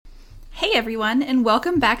Hey everyone, and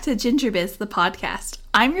welcome back to GingerBiz, the podcast.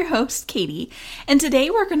 I'm your host, Katie, and today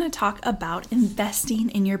we're going to talk about investing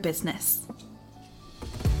in your business.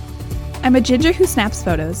 I'm a ginger who snaps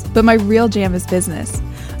photos, but my real jam is business.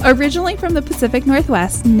 Originally from the Pacific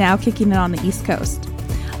Northwest, now kicking it on the East Coast.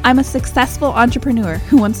 I'm a successful entrepreneur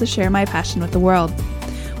who wants to share my passion with the world.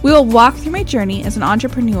 We will walk through my journey as an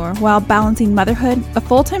entrepreneur while balancing motherhood, a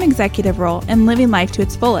full-time executive role, and living life to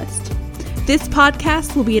its fullest. This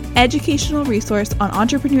podcast will be an educational resource on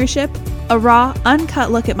entrepreneurship, a raw,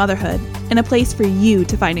 uncut look at motherhood, and a place for you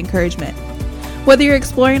to find encouragement. Whether you're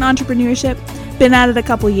exploring entrepreneurship, been at it a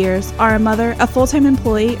couple years, are a mother, a full-time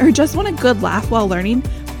employee, or just want a good laugh while learning,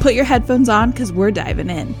 put your headphones on because we're diving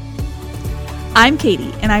in. I'm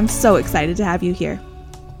Katie, and I'm so excited to have you here.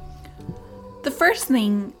 The first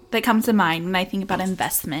thing that comes to mind when I think about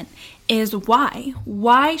investment is why.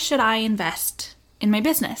 Why should I invest in my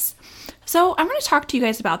business? So I'm going to talk to you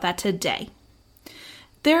guys about that today.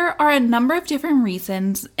 There are a number of different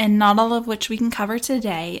reasons, and not all of which we can cover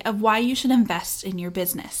today, of why you should invest in your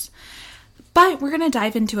business. But we're going to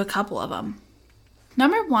dive into a couple of them.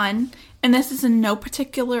 Number one, and this is in no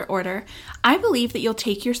particular order, I believe that you'll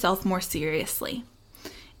take yourself more seriously.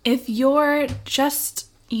 If you're just,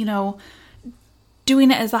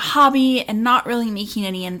 doing it as a hobby and not really making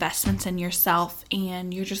any investments in yourself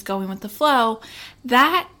and you're just going with the flow,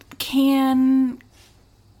 that can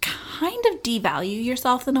kind of devalue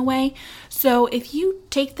yourself in a way. So if you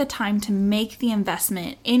take the time to make the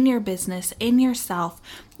investment in your business, in yourself,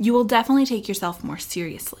 you will definitely take yourself more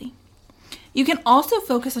seriously. You can also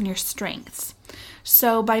focus on your strengths.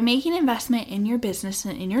 So by making investment in your business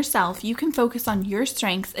and in yourself, you can focus on your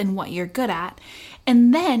strengths and what you're good at,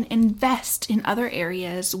 and then invest in other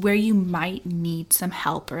areas where you might need some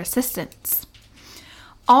help or assistance.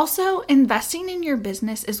 Also, investing in your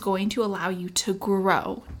business is going to allow you to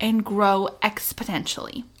grow and grow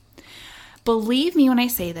exponentially. Believe me when I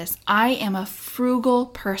say this, I am a frugal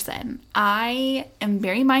person. I am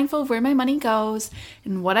very mindful of where my money goes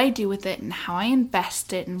and what I do with it and how I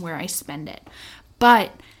invest it and where I spend it.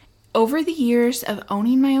 But over the years of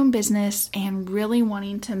owning my own business and really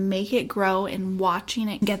wanting to make it grow and watching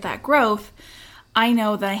it get that growth, I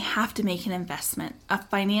know that I have to make an investment, a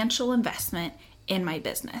financial investment in my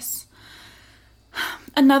business.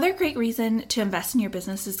 Another great reason to invest in your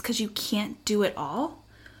business is because you can't do it all.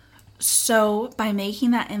 So by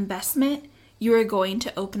making that investment, you are going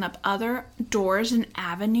to open up other doors and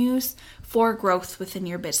avenues for growth within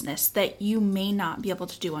your business that you may not be able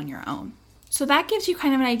to do on your own. So that gives you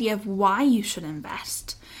kind of an idea of why you should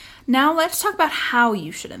invest. Now let's talk about how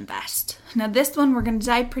you should invest. Now this one we're going to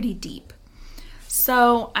dive pretty deep.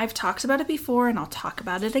 So I've talked about it before and I'll talk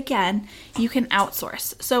about it again. You can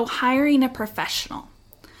outsource. So hiring a professional.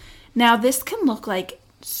 Now this can look like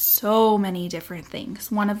so many different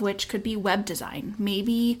things, one of which could be web design.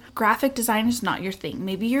 Maybe graphic design is not your thing.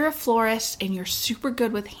 Maybe you're a florist and you're super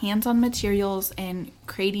good with hands-on materials and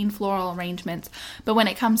creating floral arrangements, but when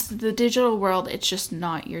it comes to the digital world, it's just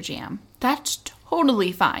not your jam. That's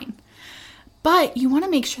totally fine. But you want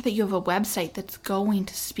to make sure that you have a website that's going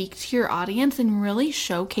to speak to your audience and really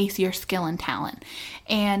showcase your skill and talent.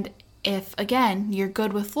 And if, again, you're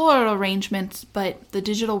good with floral arrangements, but the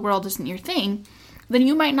digital world isn't your thing, then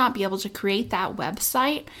you might not be able to create that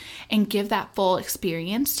website and give that full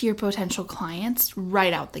experience to your potential clients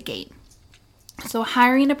right out the gate. So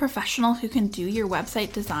hiring a professional who can do your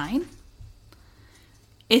website design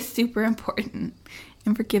is super important.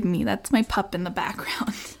 And forgive me, that's my pup in the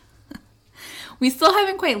background. We still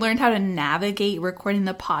haven't quite learned how to navigate recording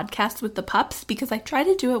the podcast with the pups because I try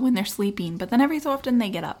to do it when they're sleeping, but then every so often they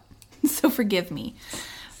get up. So forgive me.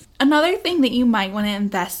 Another thing that you might want to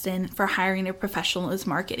invest in for hiring a professional is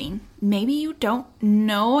marketing. Maybe you don't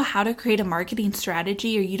know how to create a marketing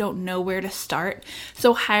strategy or you don't know where to start.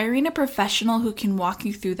 So hiring a professional who can walk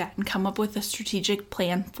you through that and come up with a strategic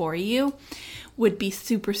plan for you would be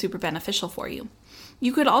super, super beneficial for you.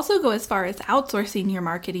 You could also go as far as outsourcing your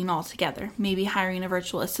marketing altogether, maybe hiring a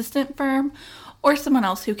virtual assistant firm or someone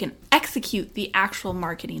else who can execute the actual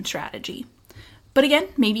marketing strategy. But again,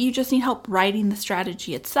 maybe you just need help writing the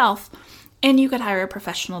strategy itself, and you could hire a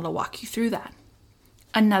professional to walk you through that.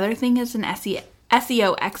 Another thing is an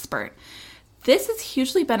SEO expert. This is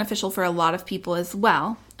hugely beneficial for a lot of people as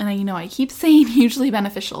well. And I keep saying hugely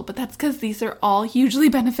beneficial, but that's because these are all hugely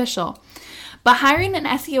beneficial. But hiring an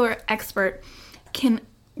SEO expert can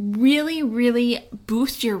really, really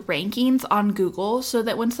boost your rankings on Google so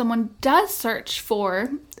that when someone does search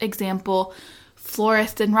for example,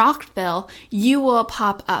 florist in Rockville, you will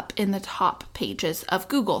pop up in the top pages of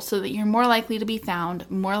Google so that you're more likely to be found,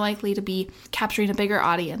 more likely to be capturing a bigger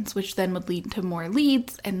audience, which then would lead to more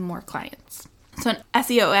leads and more clients. So an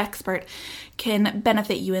SEO expert can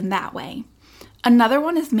benefit you in that way. Another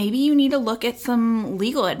one is maybe you need to look at some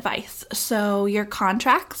legal advice. So your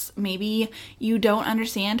contracts, maybe you don't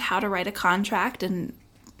understand how to write a contract, and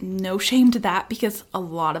no shame to that because a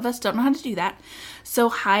lot of us don't know how to do that. So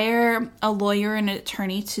hire a lawyer and an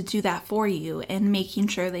attorney to do that for you, and making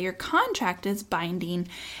sure that your contract is binding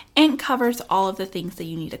and covers all of the things that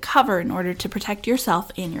you need to cover in order to protect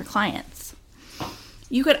yourself and your clients.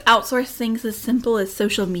 You could outsource things as simple as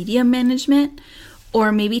social media management,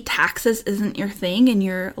 or maybe taxes isn't your thing and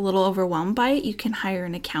you're a little overwhelmed by it. You can hire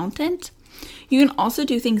an accountant. You can also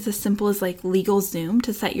do things as simple as like LegalZoom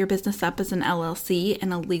to set your business up as an LLC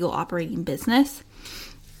and a legal operating business.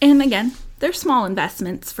 And again, they're small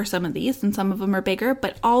investments for some of these, and some of them are bigger,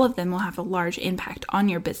 but all of them will have a large impact on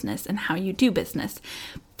your business and how you do business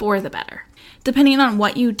for the better. Depending on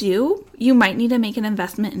what you do, you might need to make an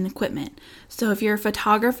investment in equipment. So if you're a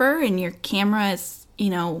photographer and your camera is,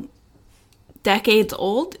 decades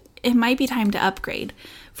old, it might be time to upgrade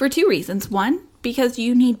for two reasons. One, because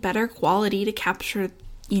you need better quality to capture,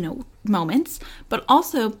 moments, but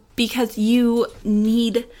also because you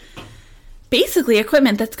need basically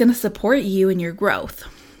equipment that's going to support you in your growth.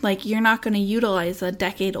 Like, you're not going to utilize a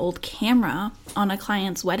decade-old camera on a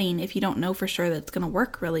client's wedding if you don't know for sure that it's going to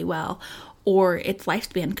work really well, or its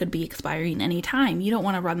lifespan could be expiring anytime. You don't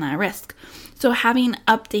want to run that risk. So having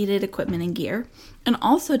updated equipment and gear, and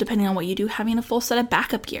also depending on what you do, having a full set of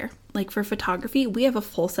backup gear. Like for photography, we have a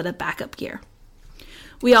full set of backup gear.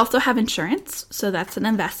 We also have insurance, so that's an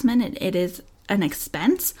investment. It is an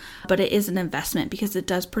expense, but it is an investment because it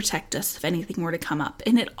does protect us if anything were to come up.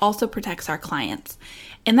 And it also protects our clients.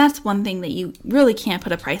 And that's one thing that you really can't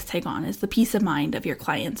put a price tag on, is the peace of mind of your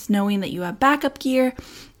clients, knowing that you have backup gear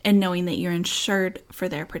and knowing that you're insured for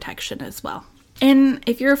their protection as well. And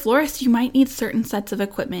if you're a florist, you might need certain sets of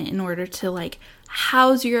equipment in order to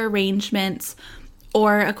house your arrangements,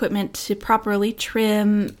 or equipment to properly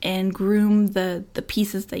trim and groom the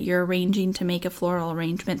pieces that you're arranging to make a floral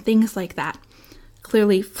arrangement, things like that.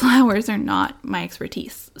 Clearly, flowers are not my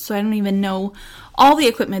expertise, so I don't even know all the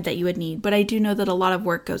equipment that you would need, but I do know that a lot of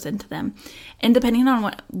work goes into them. And depending on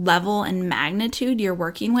what level and magnitude you're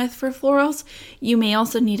working with for florals, you may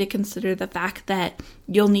also need to consider the fact that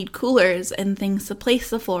you'll need coolers and things to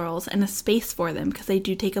place the florals and a space for them, because they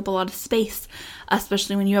do take up a lot of space,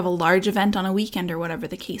 especially when you have a large event on a weekend or whatever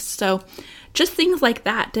the case. So just things like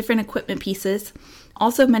that, different equipment pieces.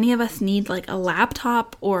 Also, many of us need a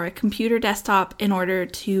laptop or a computer desktop in order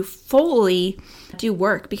to fully do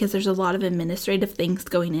work, because there's a lot of administrative things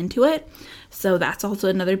going into it. So that's also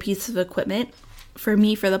another piece of equipment. For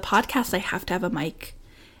me, for the podcast, I have to have a mic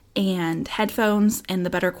and headphones, and the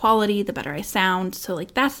better quality, the better I sound. So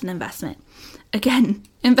that's an investment. Again,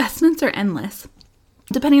 investments are endless.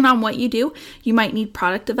 Depending on what you do, you might need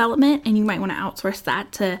product development, and you might want to outsource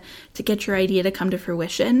that to get your idea to come to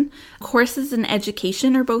fruition. Courses and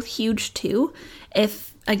education are both huge too.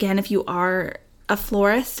 If you are a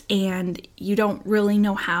florist and you don't really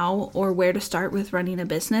know how or where to start with running a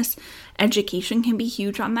business, education can be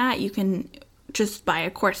huge on that. You can just buy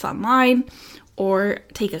a course online or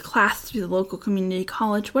take a class through the local community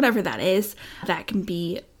college, whatever that is. That can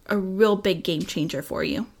be a real big game changer for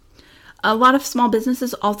you. A lot of small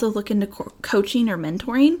businesses also look into coaching or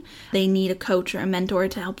mentoring. They need a coach or a mentor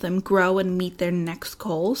to help them grow and meet their next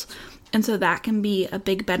goals. And so that can be a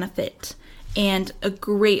big benefit and a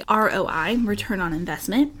great ROI, return on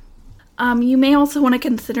investment. You may also want to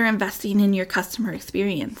consider investing in your customer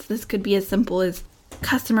experience. This could be as simple as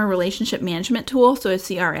customer relationship management tool, so a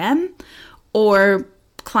CRM, or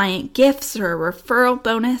client gifts or a referral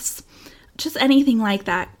bonus, just anything like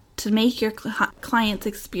that, to make your client's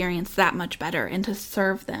experience that much better and to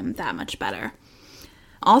serve them that much better.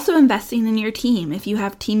 Also, investing in your team. If you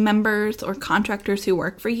have team members or contractors who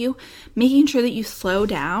work for you, making sure that you slow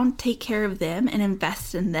down, take care of them, and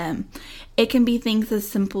invest in them. It can be things as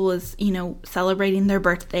simple as, celebrating their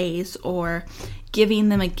birthdays, or giving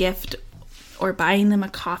them a gift, or buying them a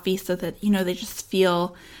coffee so that, they just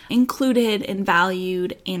feel included and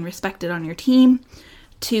valued and respected on your team,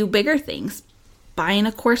 to bigger things. Buying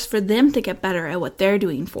a course for them to get better at what they're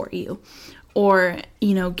doing for you, or,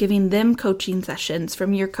 giving them coaching sessions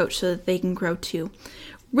from your coach so that they can grow too.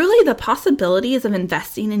 Really, the possibilities of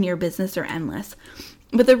investing in your business are endless.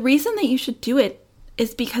 But the reason that you should do it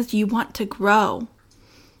is because you want to grow.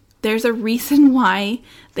 There's a reason why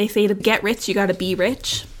they say to get rich, you got to be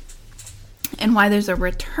rich. and why there's a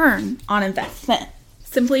return on investment.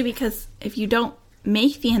 Simply because if you don't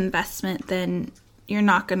make the investment, then you're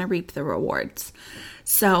not going to reap the rewards.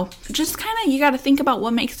 So just kind of, you got to think about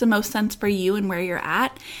what makes the most sense for you and where you're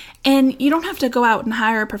at. And you don't have to go out and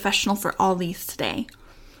hire a professional for all these today.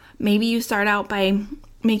 Maybe you start out by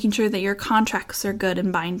making sure that your contracts are good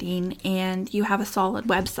and binding and you have a solid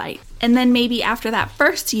website. And then maybe after that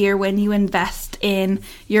first year, when you invest in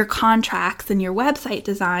your contracts and your website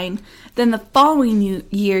design, then the following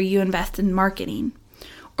year you invest in marketing.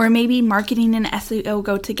 Or maybe marketing and SEO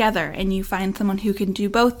go together and you find someone who can do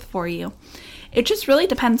both for you. It just really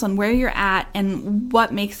depends on where you're at and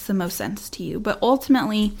what makes the most sense to you. But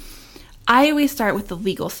ultimately, I always start with the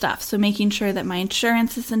legal stuff. So making sure that my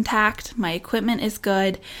insurance is intact, my equipment is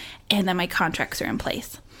good, and that my contracts are in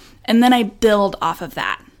place. And then I build off of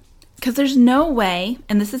that. Because there's no way,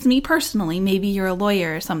 and this is me personally, maybe you're a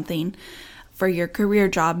lawyer or something for your career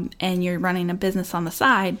job and you're running a business on the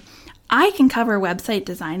side. I can cover website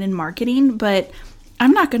design and marketing, but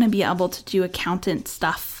I'm not going to be able to do accountant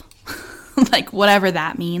stuff, like whatever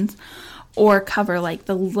that means, or cover like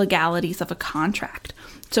the legalities of a contract.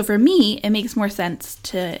 So for me, it makes more sense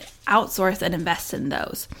to outsource and invest in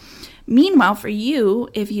those. Meanwhile, for you,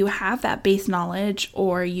 if you have that base knowledge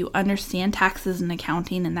or you understand taxes and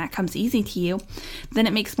accounting and that comes easy to you, then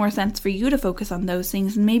it makes more sense for you to focus on those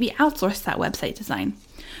things and maybe outsource that website design.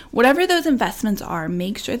 Whatever those investments are,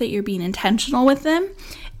 make sure that you're being intentional with them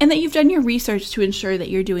and that you've done your research to ensure that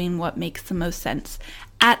you're doing what makes the most sense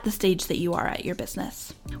at the stage that you are at your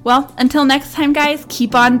business. Well, until next time, guys,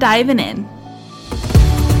 keep on diving in.